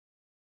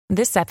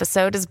This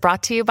episode is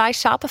brought to you by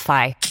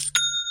Shopify.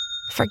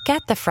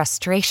 Forget the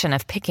frustration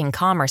of picking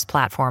commerce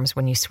platforms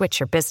when you switch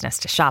your business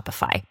to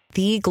Shopify,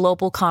 the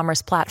global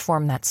commerce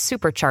platform that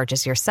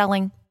supercharges your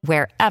selling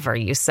wherever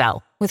you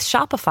sell. With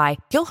Shopify,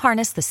 you'll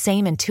harness the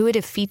same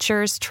intuitive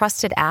features,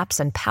 trusted apps,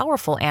 and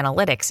powerful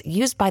analytics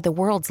used by the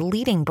world's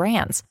leading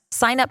brands.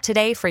 Sign up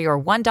today for your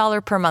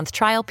 $1 per month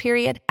trial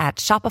period at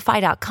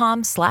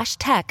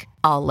shopify.com/tech,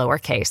 all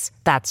lowercase.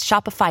 That's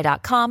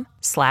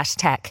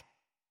shopify.com/tech.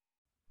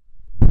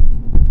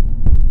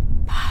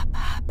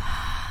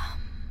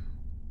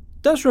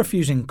 Does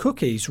refusing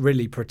cookies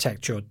really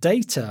protect your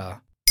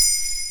data?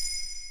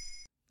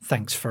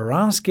 Thanks for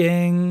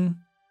asking.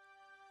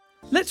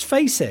 Let's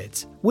face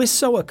it, we're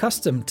so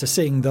accustomed to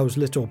seeing those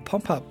little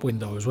pop-up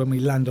windows when we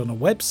land on a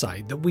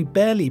website that we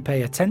barely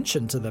pay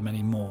attention to them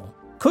anymore.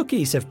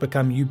 Cookies have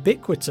become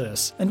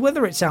ubiquitous, and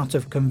whether it's out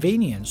of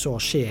convenience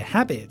or sheer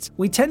habit,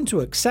 we tend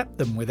to accept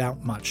them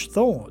without much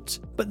thought.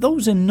 But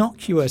those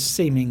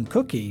innocuous-seeming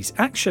cookies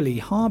actually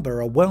harbour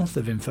a wealth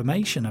of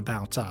information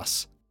about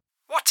us.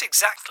 What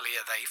exactly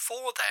are they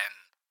for then?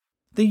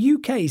 The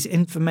UK's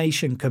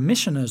Information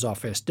Commissioner's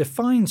Office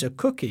defines a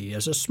cookie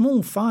as a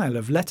small file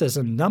of letters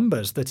and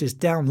numbers that is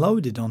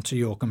downloaded onto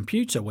your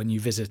computer when you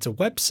visit a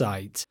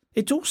website.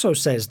 It also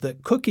says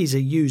that cookies are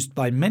used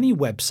by many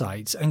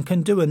websites and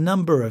can do a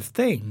number of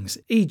things,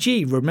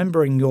 e.g.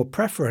 remembering your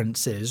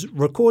preferences,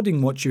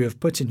 recording what you have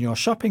put in your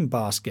shopping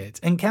basket,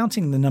 and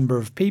counting the number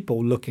of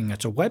people looking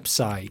at a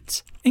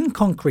website. In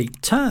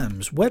concrete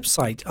terms,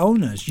 website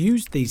owners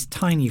use these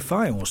tiny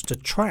files to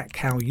track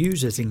how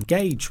users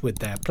engage with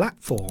their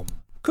platform.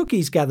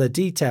 Cookies gather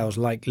details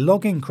like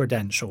login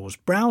credentials,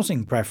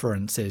 browsing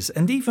preferences,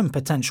 and even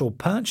potential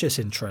purchase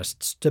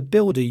interests to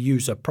build a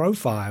user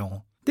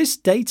profile. This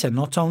data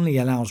not only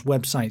allows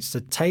websites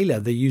to tailor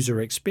the user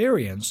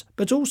experience,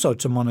 but also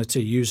to monitor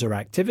user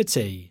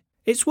activity.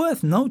 It's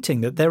worth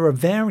noting that there are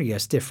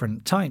various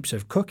different types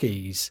of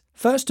cookies.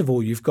 First of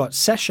all, you've got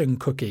session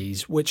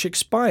cookies, which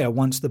expire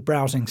once the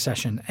browsing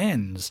session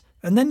ends,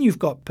 and then you've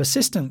got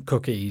persistent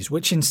cookies,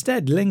 which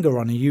instead linger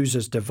on a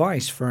user's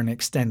device for an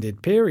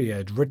extended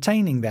period,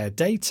 retaining their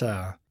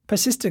data.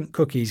 Persistent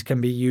cookies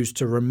can be used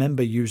to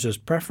remember users'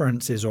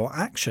 preferences or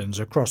actions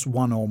across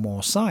one or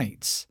more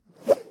sites.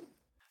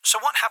 So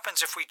what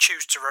happens if we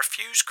choose to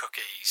refuse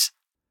cookies?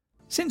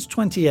 Since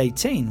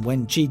 2018,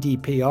 when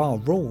GDPR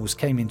rules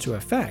came into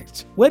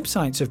effect,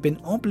 websites have been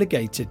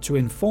obligated to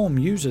inform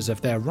users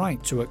of their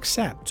right to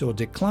accept or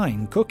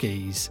decline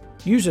cookies.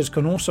 Users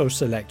can also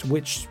select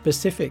which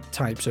specific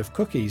types of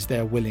cookies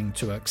they're willing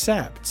to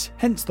accept,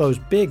 hence those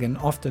big and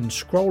often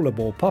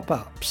scrollable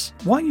pop-ups.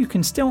 While you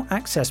can still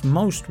access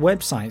most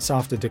websites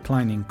after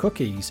declining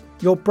cookies,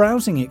 your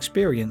browsing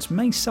experience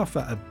may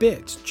suffer a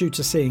bit due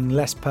to seeing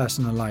less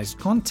personalized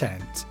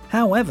content.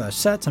 However,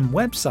 certain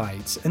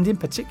websites, and in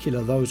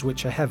particular those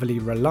which are heavily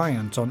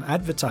reliant on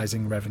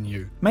advertising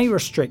revenue, may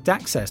restrict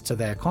access to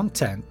their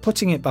content,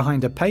 putting it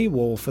behind a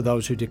paywall for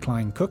those who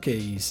decline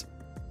cookies.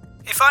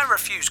 If I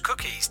refuse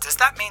cookies, does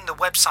that mean the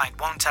website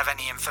won't have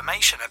any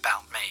information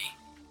about me?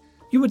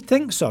 You would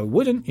think so,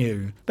 wouldn't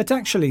you? But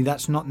actually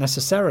that's not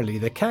necessarily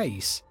the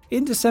case.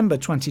 In December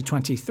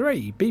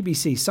 2023,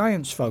 BBC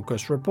Science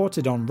Focus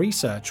reported on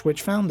research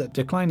which found that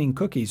declining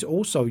cookies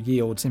also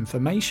yields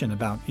information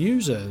about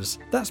users.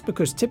 That's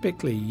because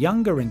typically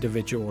younger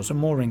individuals are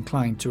more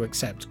inclined to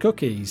accept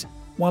cookies,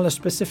 while a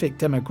specific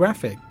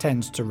demographic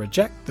tends to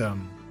reject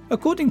them.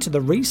 According to the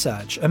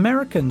research,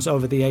 Americans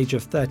over the age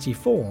of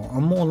 34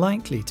 are more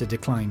likely to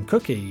decline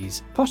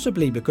cookies,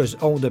 possibly because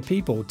older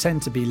people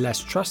tend to be less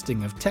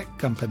trusting of tech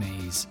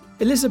companies.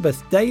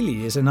 Elizabeth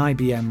Daly is an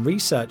IBM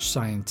research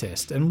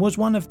scientist and was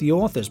one of the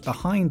authors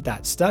behind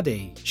that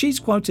study. She's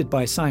quoted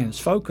by Science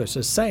Focus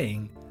as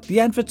saying, "The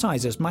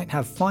advertisers might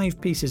have 5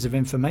 pieces of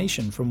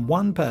information from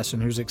one person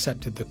who's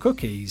accepted the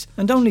cookies,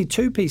 and only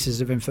 2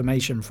 pieces of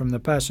information from the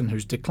person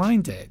who's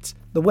declined it,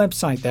 the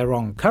website they're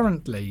on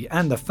currently,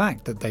 and the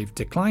fact that they've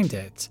declined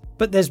it.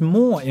 But there's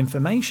more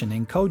information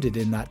encoded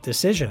in that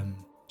decision."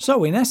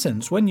 So in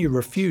essence, when you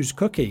refuse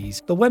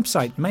cookies, the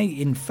website may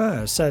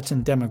infer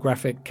certain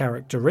demographic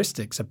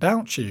characteristics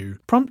about you,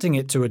 prompting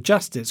it to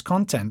adjust its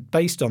content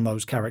based on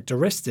those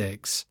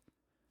characteristics.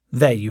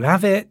 There you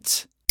have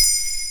it.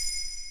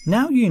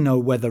 Now you know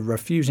whether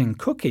refusing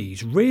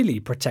cookies really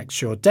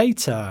protects your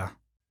data.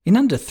 In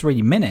under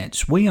 3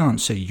 minutes, we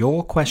answer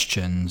your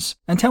questions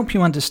and help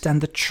you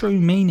understand the true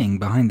meaning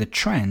behind the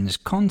trends,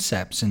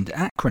 concepts, and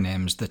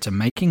acronyms that are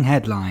making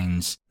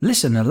headlines.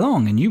 Listen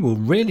along and you will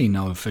really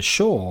know for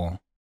sure.